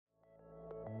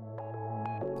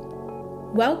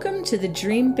Welcome to the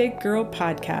Dream Big Girl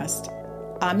podcast.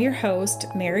 I'm your host,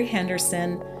 Mary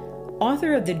Henderson,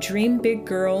 author of the Dream Big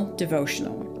Girl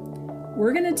devotional.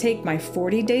 We're going to take my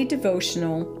 40-day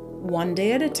devotional one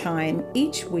day at a time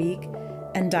each week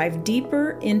and dive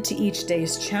deeper into each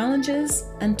day's challenges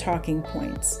and talking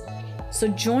points. So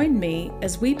join me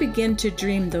as we begin to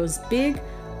dream those big,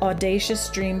 audacious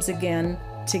dreams again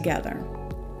together.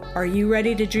 Are you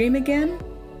ready to dream again?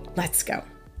 Let's go.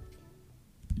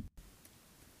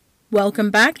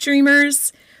 Welcome back,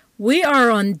 dreamers. We are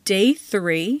on day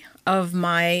 3 of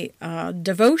my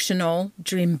devotional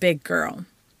Dream Big Girl.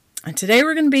 And today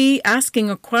we're going to be asking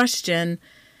a question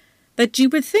that you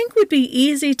would think would be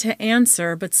easy to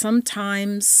answer, but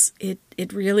sometimes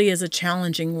it really is a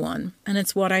challenging one. And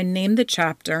it's what I named the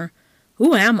chapter,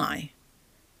 Who Am I?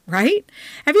 Right?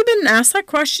 Have you been asked that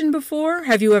question before?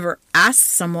 Have you ever asked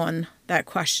someone that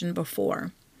question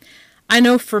before? I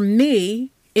know for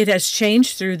me, it has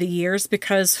changed through the years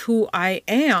because who I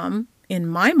am, in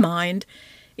my mind,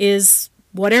 is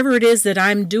whatever it is that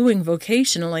I'm doing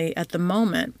vocationally at the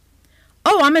moment.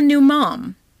 Oh, I'm a new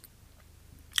mom.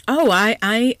 Oh,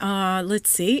 let's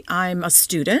see, I'm a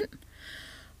student.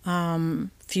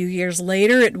 Few years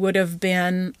later, it would have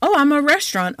been, I'm a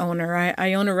restaurant owner.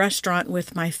 I own a restaurant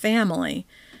with my family.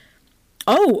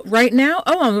 Oh, right now,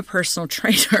 I'm a personal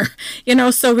trainer.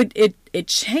 So it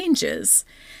changes.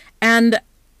 And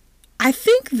I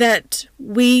think that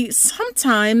we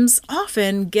sometimes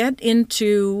often get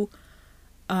into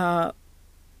a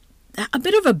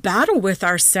bit of a battle with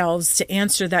ourselves to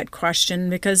answer that question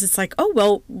because it's like,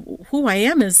 who I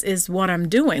am is what I'm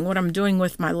doing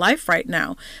with my life right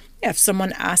now. If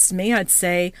someone asked me, I'd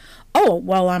say,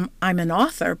 I'm an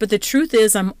author. But the truth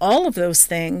is I'm all of those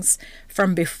things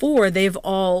from before. They've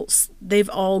all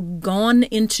gone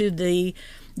into the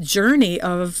journey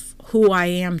of who I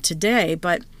am today.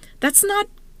 But that's not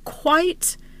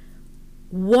quite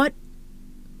what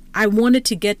I wanted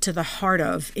to get to the heart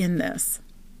of in this.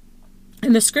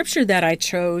 And the scripture that I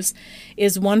chose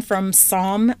is one from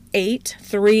Psalm 8,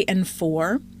 3 and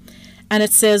 4. And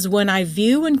it says, "When I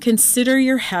view and consider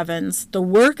your heavens, the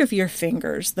work of your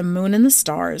fingers, the moon and the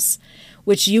stars,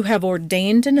 which you have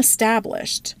ordained and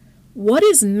established, what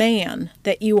is man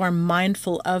that you are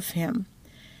mindful of him,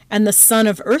 and the son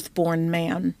of earthborn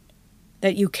man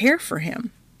that you care for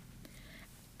him?"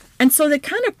 And so that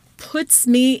kind of puts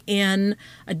me in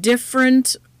a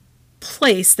different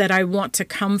place that I want to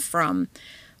come from.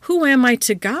 Who am I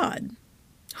to God?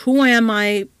 Who am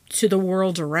I to the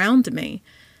world around me?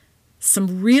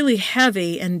 Some really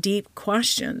heavy and deep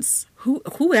questions.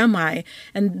 Who am I?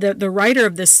 And the writer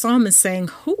of this psalm is saying,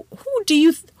 who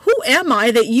am I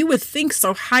that you would think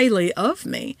so highly of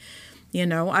me?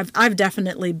 I've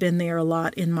definitely been there a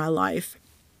lot in my life.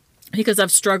 Because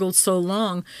I've struggled so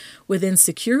long with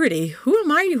insecurity. Who am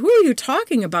I? Who are you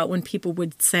talking about when people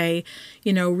would say,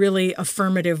 really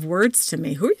affirmative words to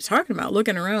me? Who are you talking about?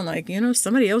 Looking around like,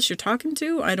 somebody else you're talking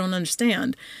to? I don't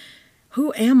understand.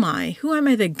 Who am I? Who am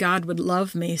I that God would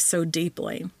love me so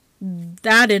deeply?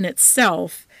 That in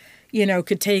itself,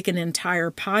 could take an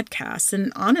entire podcast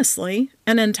and honestly,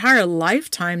 an entire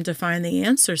lifetime to find the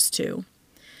answers to.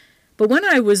 But when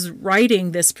I was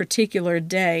writing this particular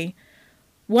day,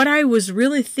 what I was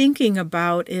really thinking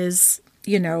about is,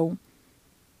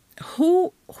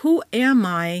 who am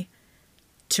I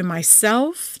to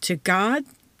myself, to God,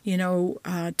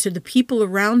 to the people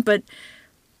around, but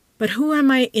who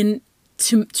am I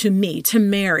to me, to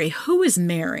Mary? Who is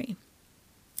Mary?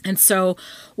 And so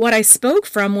what I spoke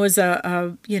from was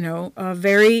a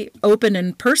very open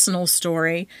and personal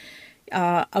story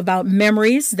about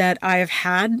memories that I've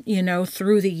had,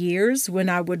 through the years when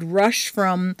I would rush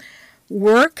from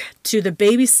work to the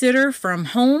babysitter, from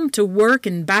home to work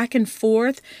and back and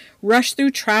forth, rush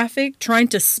through traffic, trying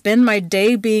to spend my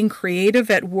day being creative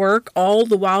at work, all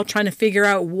the while trying to figure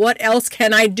out what else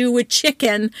can I do with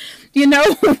chicken,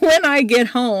 when I get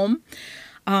home.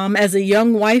 As a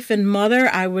young wife and mother,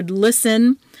 I would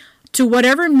listen to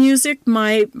whatever music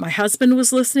my husband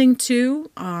was listening to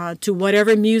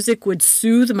whatever music would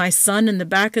soothe my son in the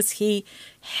back, as he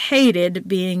hated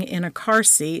being in a car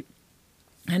seat.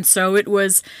 And so it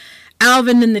was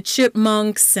Alvin and the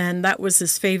Chipmunks, and that was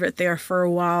his favorite there for a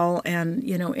while. And,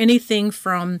 anything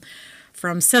from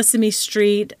Sesame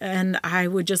Street, and I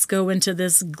would just go into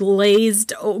this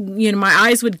glazed, my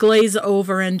eyes would glaze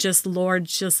over and just, Lord,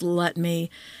 just let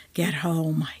me get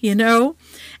home,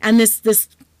 And this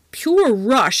pure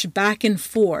rush back and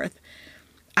forth.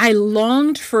 I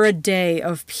longed for a day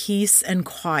of peace and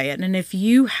quiet. And if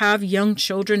you have young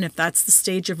children, if that's the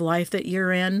stage of life that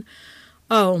you're in,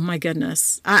 Oh my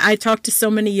goodness. I talk to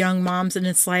so many young moms and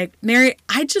it's like, Mary,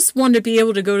 I just want to be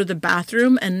able to go to the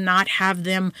bathroom and not have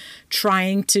them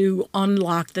trying to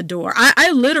unlock the door.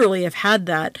 I literally have had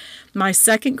that. My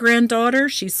second granddaughter,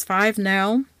 she's 5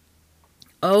 now.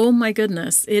 Oh my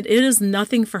goodness. It is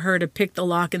nothing for her to pick the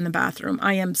lock in the bathroom.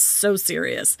 I am so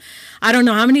serious. I don't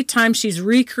know how many times she's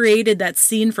recreated that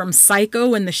scene from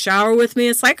Psycho in the shower with me.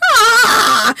 It's like,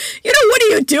 what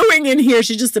are you doing in here?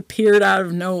 She just appeared out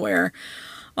of nowhere.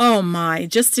 Oh my,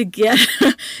 just to get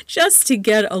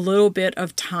a little bit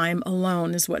of time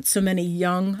alone is what so many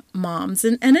young moms,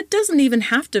 and it doesn't even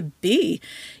have to be,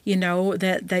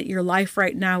 that your life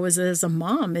right now is as a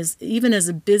mom, is even as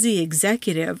a busy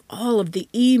executive, all of the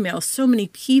emails, so many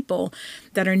people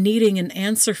that are needing an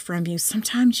answer from you.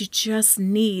 Sometimes you just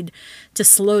need to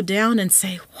slow down and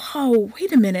say, whoa,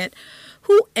 wait a minute,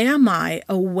 who am I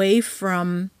away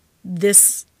from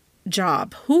this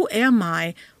job? Who am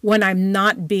I when I'm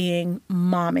not being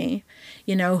mommy?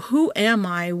 Who am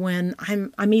I when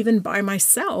I'm even by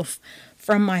myself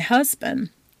from my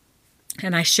husband?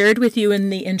 And I shared with you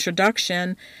in the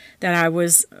introduction that I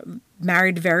was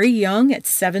married very young at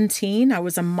 17. I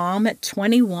was a mom at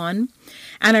 21.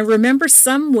 And I remember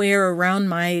somewhere around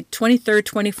my 23rd,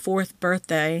 24th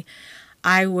birthday,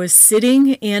 I was sitting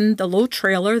in the little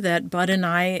trailer that Bud and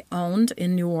I owned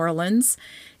in New Orleans.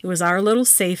 It was our little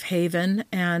safe haven,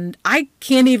 and I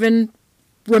can't even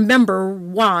remember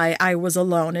why I was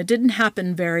alone. It didn't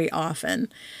happen very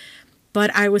often.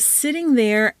 But I was sitting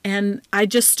there, and I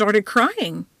just started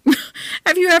crying.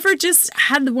 Have you ever just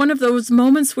had one of those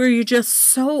moments where you're just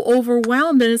so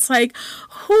overwhelmed, and it's like,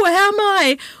 who am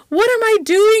I? What am I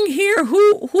doing here?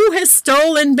 Who has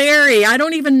stolen Mary? I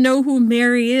don't even know who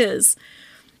Mary is.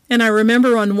 And I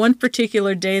remember on one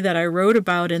particular day that I wrote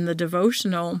about in the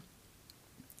devotional,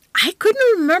 I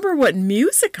couldn't remember what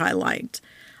music I liked.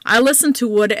 I listened to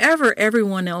whatever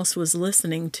everyone else was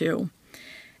listening to.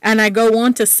 And I go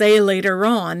on to say later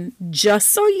on, just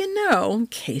so you know, in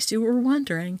case you were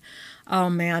wondering, oh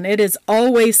man, it is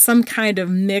always some kind of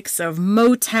mix of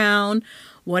Motown,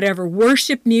 whatever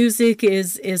worship music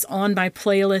is on my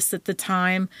playlist at the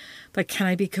time. But can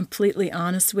I be completely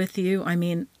honest with you? I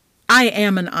mean, I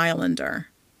am an islander.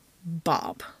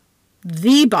 Bob.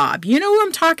 The Bob. You know who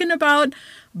I'm talking about?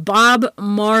 Bob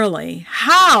Marley.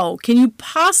 How can you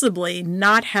possibly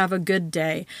not have a good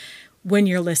day when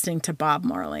you're listening to Bob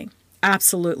Marley?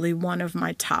 Absolutely one of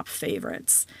my top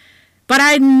favorites. But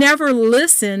I never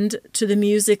listened to the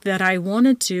music that I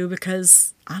wanted to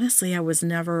because, honestly, I was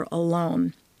never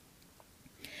alone.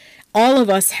 All of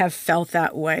us have felt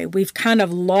that way. We've kind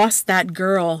of lost that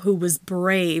girl who was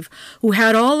brave, who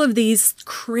had all of these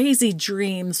crazy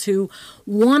dreams, who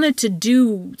wanted to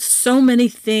do so many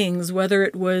things, whether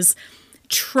it was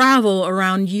travel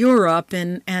around Europe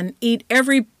and eat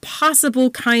every possible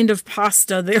kind of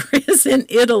pasta there is in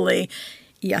Italy.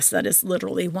 Yes, that is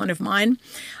literally one of mine.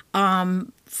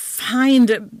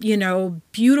 Find,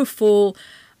 beautiful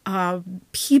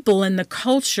people in the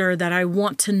culture that I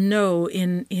want to know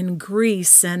in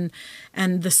Greece and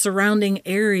the surrounding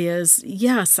areas.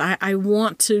 Yes, I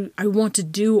want to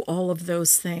do all of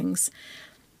those things.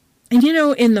 And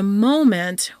in the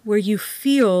moment where you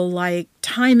feel like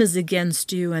time is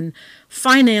against you and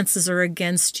finances are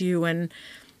against you and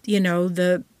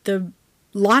the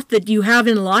lot that you have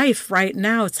in life right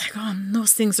now, it's like, oh,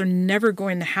 those things are never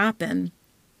going to happen.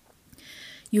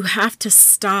 You have to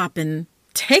stop and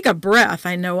take a breath.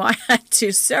 I know I had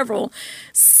to several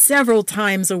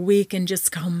times a week and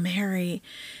just go, Mary,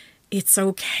 it's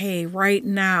okay right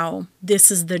now. This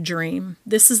is the dream.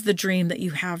 This is the dream that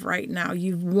you have right now.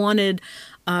 You've wanted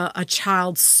a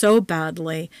child so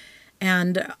badly.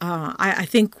 And I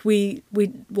think we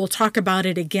will talk about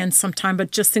it again sometime,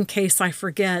 but just in case I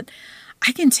forget,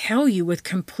 I can tell you with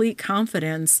complete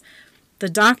confidence, the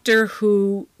doctor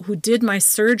who did my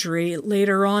surgery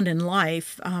later on in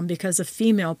life because of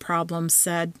female problems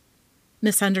said,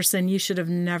 Miss Henderson, you should have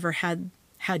never had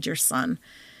your son.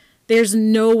 There's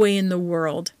no way in the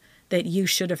world that you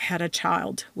should have had a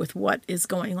child with what is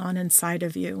going on inside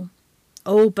of you.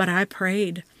 Oh, but I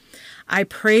prayed. I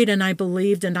prayed and I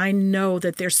believed, and I know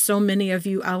that there's so many of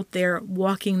you out there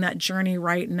walking that journey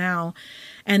right now,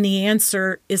 and the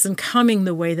answer isn't coming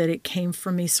the way that it came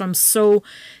for me. So I'm so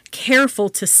careful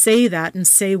to say that and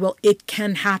say, well, it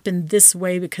can happen this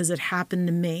way because it happened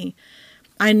to me.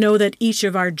 I know that each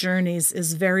of our journeys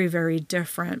is very, very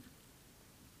different.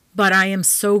 But I am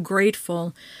so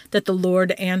grateful that the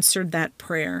Lord answered that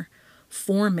prayer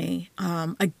for me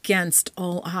against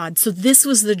all odds. So this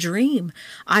was the dream.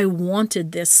 I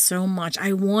wanted this so much.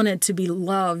 I wanted to be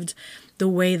loved the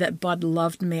way that Bud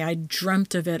loved me. I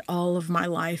dreamt of it all of my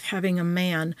life, having a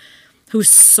man who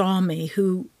saw me,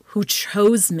 who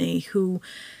chose me, who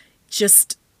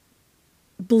just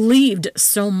believed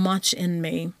so much in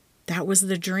me. That was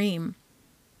the dream.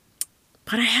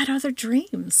 But I had other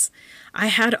dreams.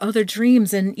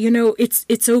 And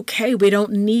it's okay. We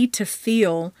don't need to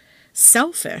feel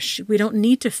selfish. We don't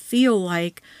need to feel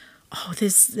like, oh,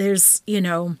 there's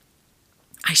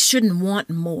I shouldn't want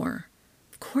more.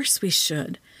 Of course we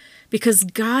should, because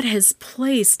God has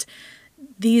placed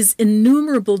these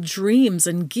innumerable dreams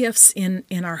and gifts in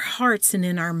our hearts and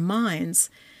in our minds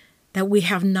that we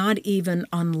have not even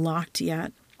unlocked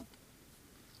yet.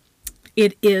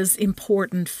 It is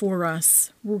important for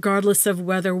us, regardless of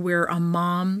whether we're a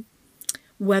mom,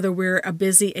 whether we're a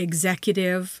busy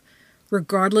executive,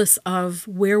 regardless of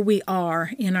where we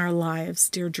are in our lives,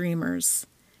 dear dreamers.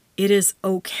 It is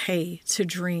okay to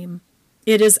dream.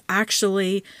 It is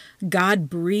actually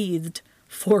God-breathed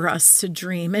for us to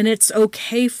dream. And it's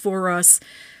okay for us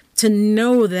to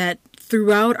know that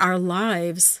throughout our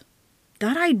lives,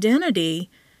 that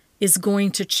identity is going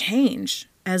to change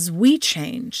as we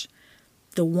change.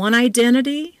 The one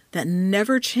identity that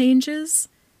never changes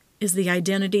is the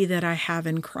identity that I have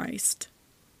in Christ.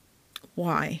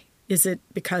 Why? Is it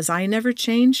because I never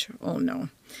change? Oh, no.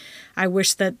 I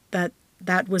wish that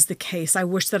was the case. I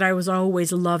wish that I was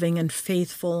always loving and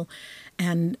faithful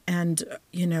and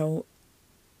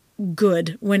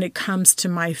good when it comes to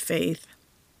my faith.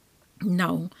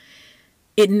 No.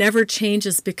 It never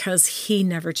changes because He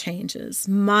never changes.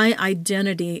 My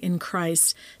identity in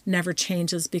Christ never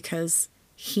changes because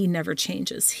He never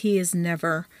changes. He is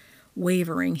never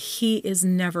wavering. He is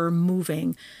never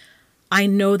moving. I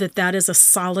know that is a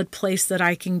solid place that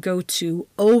I can go to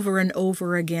over and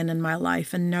over again in my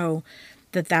life and know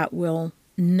that will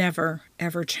never,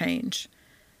 ever change.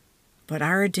 But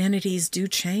our identities do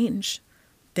change.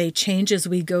 They change as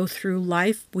we go through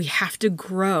life. We have to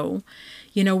grow.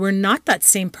 We're not that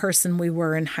same person we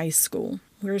were in high school.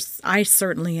 I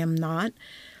certainly am not.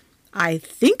 I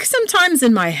think sometimes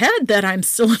in my head that I'm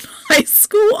still in high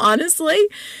school, honestly,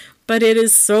 but it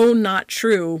is so not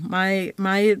true. My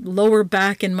lower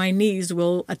back and my knees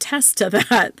will attest to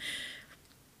that.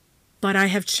 But I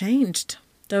have changed.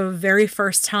 The very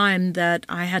first time that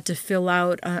I had to fill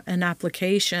out an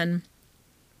application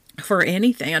for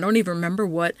anything, I don't even remember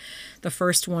what the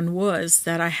first one was,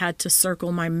 that I had to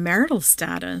circle my marital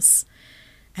status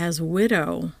as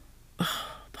widow.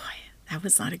 Oh boy, that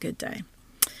was not a good day.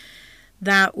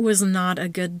 That was not a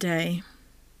good day.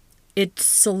 It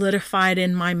solidified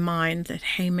in my mind that,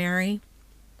 hey, Mary,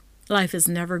 life is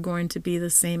never going to be the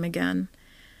same again.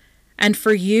 And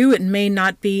for you, it may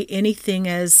not be anything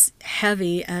as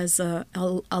heavy as a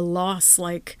loss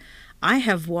like I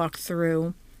have walked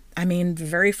through. I mean, the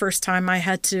very first time I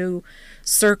had to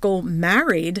circle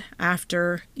married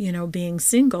after, being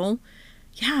single,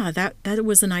 yeah, that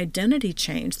was an identity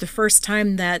change. The first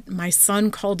time that my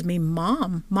son called me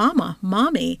mom, mama,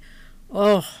 mommy,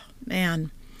 oh,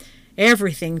 man,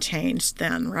 everything changed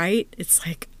then, right? It's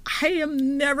like, I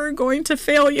am never going to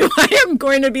fail you. I am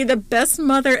going to be the best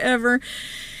mother ever.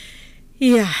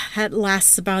 Yeah, that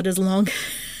lasts about as long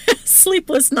as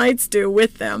sleepless nights do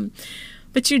with them.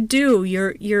 But you do.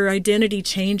 Your identity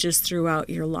changes throughout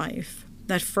your life.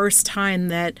 That first time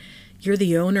that you're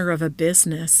the owner of a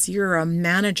business, you're a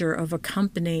manager of a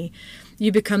company,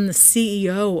 you become the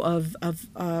CEO of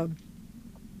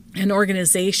an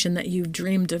organization that you've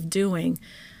dreamed of doing.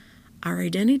 Our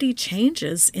identity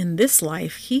changes in this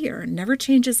life here. It never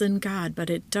changes in God,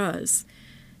 but it does.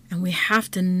 And we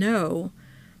have to know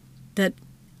that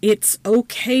it's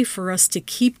okay for us to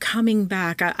keep coming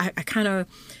back. I kind of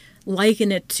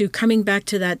liken it to coming back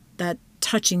to that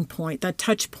touching point, that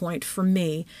touch point for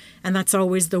me. And that's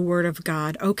always the Word of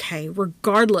God. Okay,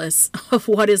 regardless of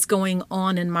what is going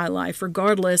on in my life,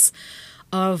 regardless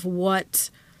of what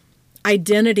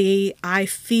identity I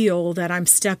feel that I'm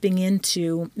stepping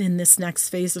into in this next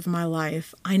phase of my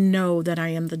life, I know that I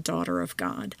am the daughter of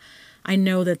God. I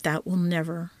know that will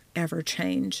never, ever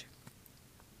change.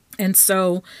 And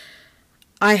so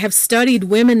I have studied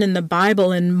women in the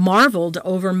Bible and marveled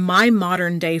over my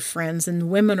modern day friends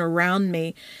and women around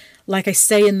me, like I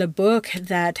say in the book,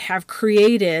 that have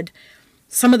created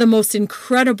some of the most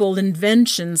incredible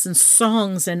inventions and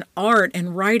songs and art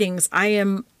and writings. I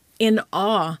am in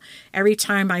awe every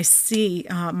time I see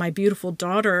my beautiful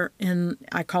daughter, and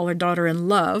I call her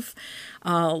daughter-in-love,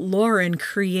 Lauren,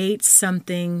 create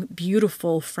something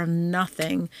beautiful from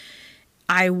nothing.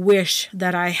 I wish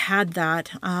that I had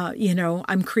that.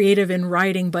 I'm creative in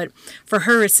writing, but for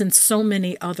her, it's in so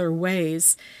many other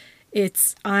ways.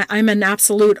 I'm in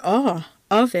absolute awe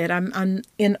of it. I'm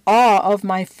in awe of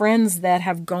my friends that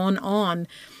have gone on,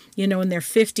 in their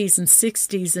 50s and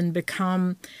 60s and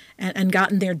become and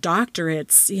gotten their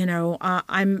doctorates.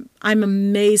 I'm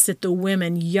amazed at the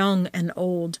women, young and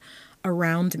old,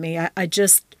 around me. I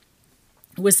just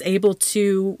was able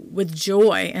to, with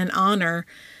joy and honor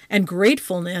and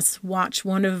gratefulness, watch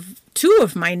two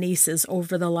of my nieces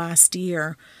over the last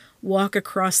year walk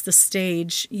across the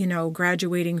stage,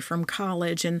 graduating from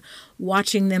college, and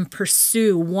watching them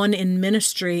pursue, one in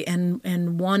ministry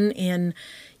and one in,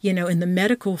 in the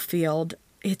medical field.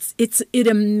 It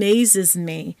amazes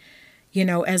me,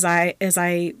 as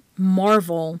I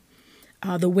marvel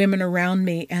the women around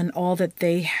me and all that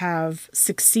they have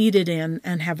succeeded in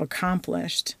and have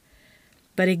accomplished.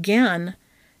 But again,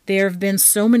 there have been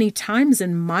so many times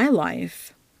in my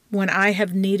life when I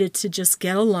have needed to just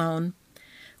get alone,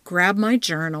 grab my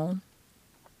journal,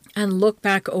 and look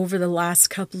back over the last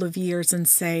couple of years and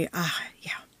say,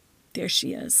 yeah, there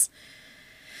she is.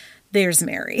 There's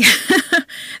Mary.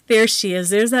 There she is.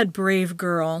 There's that brave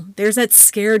girl. There's that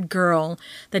scared girl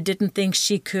that didn't think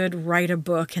she could write a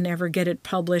book and ever get it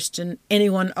published and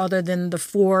anyone other than the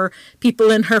 4 people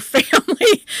in her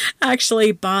family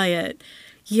actually buy it.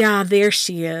 Yeah, there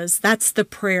she is. That's the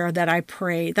prayer that I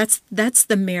pray. That's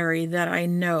the Mary that I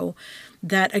know,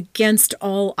 that against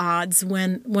all odds,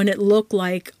 when it looked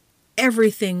like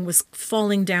everything was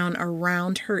falling down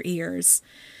around her ears,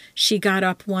 she got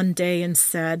up one day and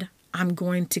said, I'm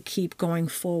going to keep going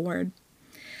forward.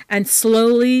 And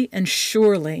slowly and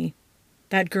surely,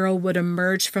 that girl would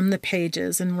emerge from the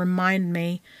pages and remind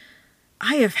me,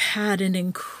 I have had an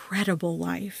incredible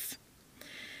life.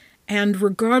 And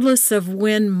regardless of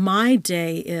when my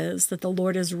day is that the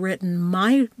Lord has written,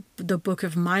 the book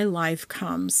of my life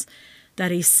comes,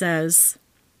 that he says,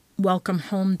 welcome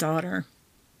home, daughter.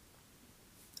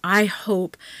 I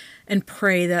hope and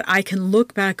pray that I can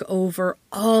look back over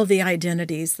all the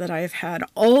identities that I've had,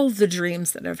 all the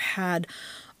dreams that I've had,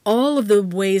 all of the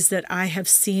ways that I have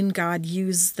seen God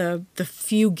use the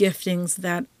few giftings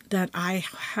that I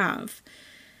have.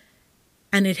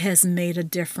 And it has made a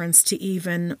difference to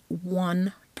even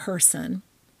one person.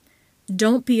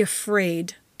 Don't be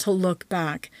afraid to look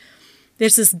back.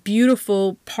 There's this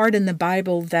beautiful part in the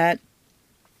Bible that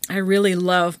I really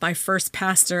love. My first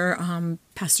pastor,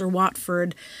 Pastor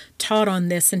Watford, taught on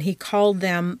this, and he called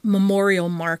them memorial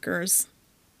markers.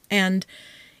 And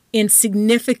in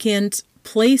significant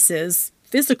places,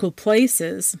 physical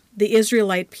places, the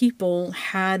Israelite people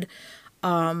had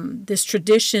this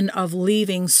tradition of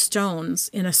leaving stones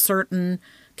in a certain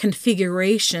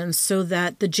configuration so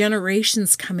that the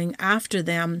generations coming after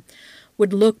them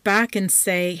would look back and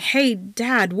say, hey,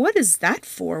 Dad, what is that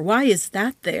for? Why is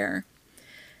that there?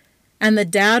 And the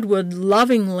dad would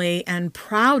lovingly and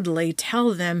proudly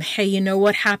tell them, hey, you know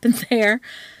what happened there?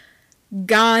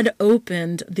 God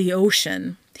opened the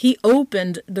ocean. He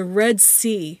opened the Red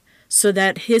Sea so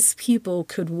that his people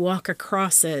could walk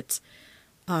across it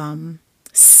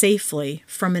safely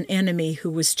from an enemy who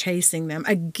was chasing them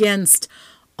against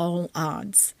all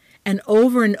odds. And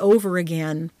over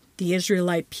again, the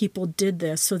Israelite people did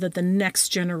this so that the next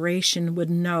generation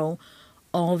would know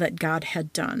all that God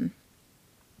had done.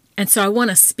 And so I want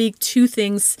to speak 2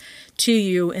 things to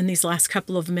you in these last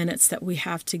couple of minutes that we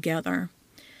have together.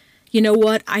 You know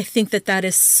what? I think that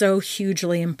is so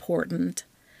hugely important,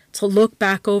 to look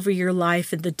back over your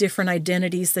life and the different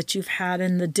identities that you've had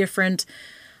and the different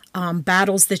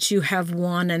battles that you have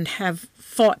won and have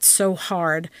fought so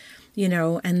hard,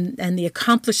 and the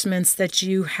accomplishments that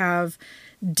you have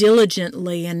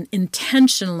diligently and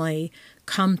intentionally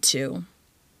come to.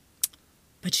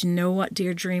 But you know what,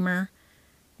 dear dreamer?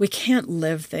 We can't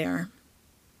live there.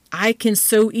 I can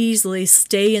so easily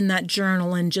stay in that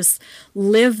journal and just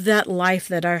live that life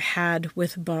that I've had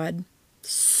with Bud.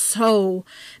 So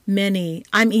many,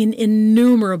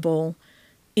 innumerable,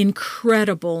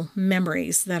 incredible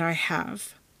memories that I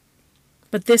have.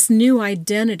 But this new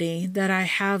identity that I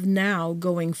have now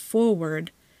going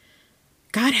forward,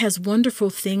 God has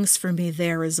wonderful things for me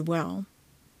there as well.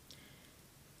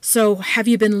 So have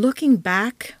you been looking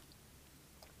back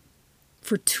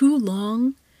for too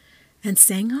long and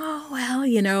saying, oh,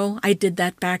 well, I did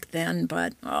that back then,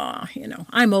 but,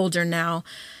 I'm older now.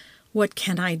 What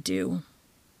can I do?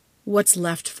 What's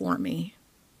left for me?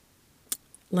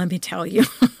 Let me tell you,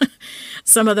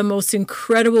 some of the most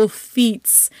incredible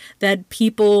feats that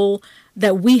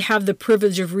we have the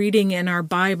privilege of reading in our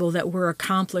Bible that were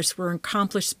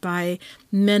accomplished by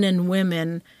men and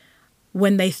women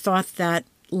when they thought that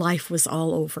life was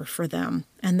all over for them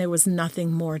and there was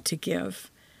nothing more to give.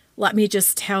 Let me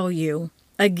just tell you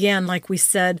Again, like we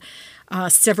said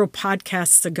several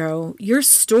podcasts ago, your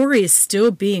story is still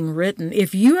being written.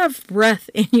 If you have breath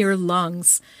in your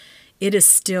lungs, it is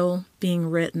still being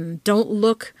written. Don't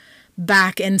look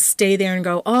back and stay there and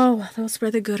go, oh, those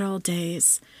were the good old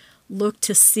days. Look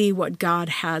to see what God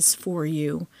has for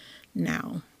you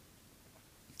now.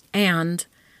 And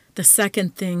the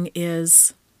second thing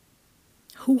is,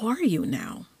 who are you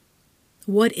now?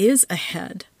 What is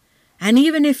ahead? And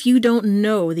even if you don't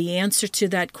know the answer to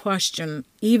that question,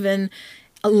 even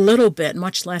a little bit,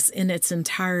 much less in its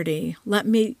entirety, let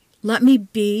me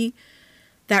be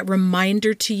that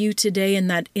reminder to you today and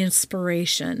that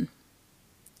inspiration.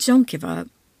 Don't give up.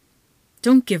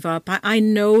 Don't give up. I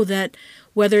know that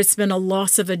whether it's been a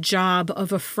loss of a job,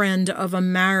 of a friend, of a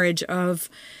marriage, of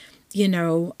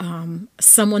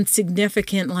someone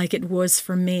significant like it was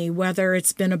for me, whether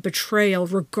it's been a betrayal,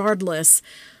 regardless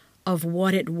of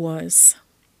what it was,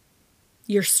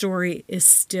 your story is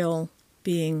still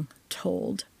being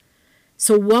told.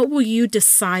 So what will you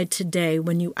decide today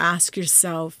when you ask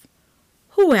yourself,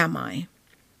 who am I?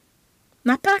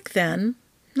 Not back then,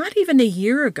 not even a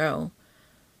year ago.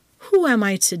 Who am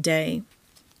I today?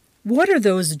 What are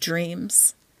those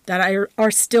dreams that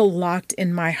are still locked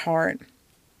in my heart?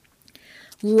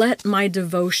 Let my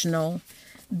devotional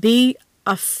be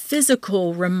a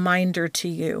physical reminder to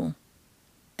you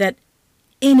that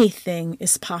anything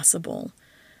is possible,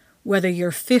 whether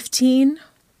you're 15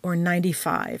 or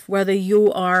 95, whether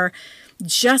you are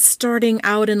just starting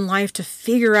out in life to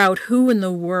figure out who in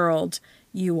the world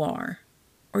you are,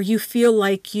 or you feel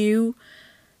like you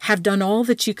have done all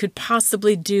that you could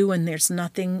possibly do and there's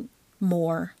nothing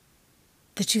more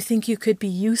that you think you could be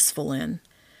useful in.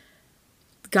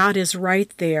 God is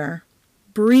right there,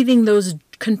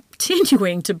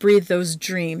 continuing to breathe those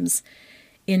dreams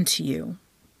into you.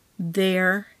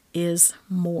 There is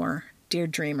more, dear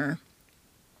dreamer.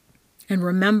 And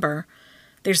remember,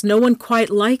 there's no one quite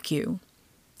like you.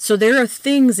 So there are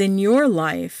things in your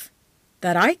life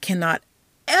that I cannot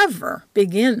ever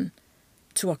begin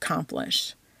to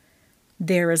accomplish.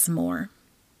 There is more.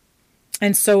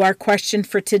 And so our question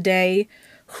for today,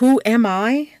 who am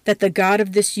I that the God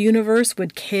of this universe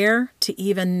would care to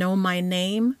even know my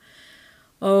name?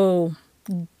 Oh,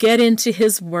 get into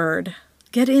His Word.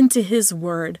 Get into His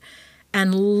Word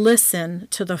and listen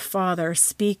to the Father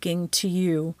speaking to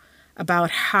you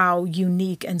about how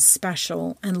unique and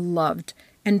special and loved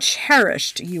and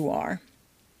cherished you are.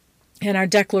 And our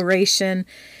declaration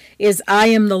is, I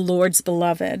am the Lord's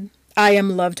beloved. I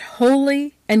am loved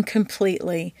wholly and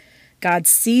completely. God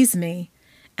sees me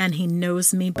and He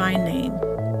knows me by name.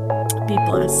 Be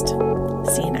blessed.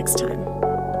 See you next time.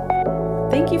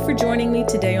 Thank you for joining me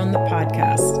today on the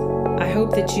podcast. I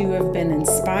hope that you have been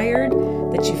inspired,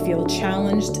 that you feel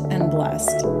challenged and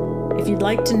blessed. If you'd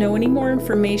like to know any more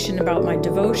information about my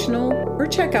devotional or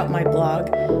check out my blog,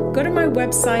 go to my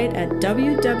website at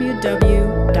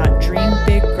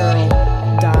www.dreambiggirl.com.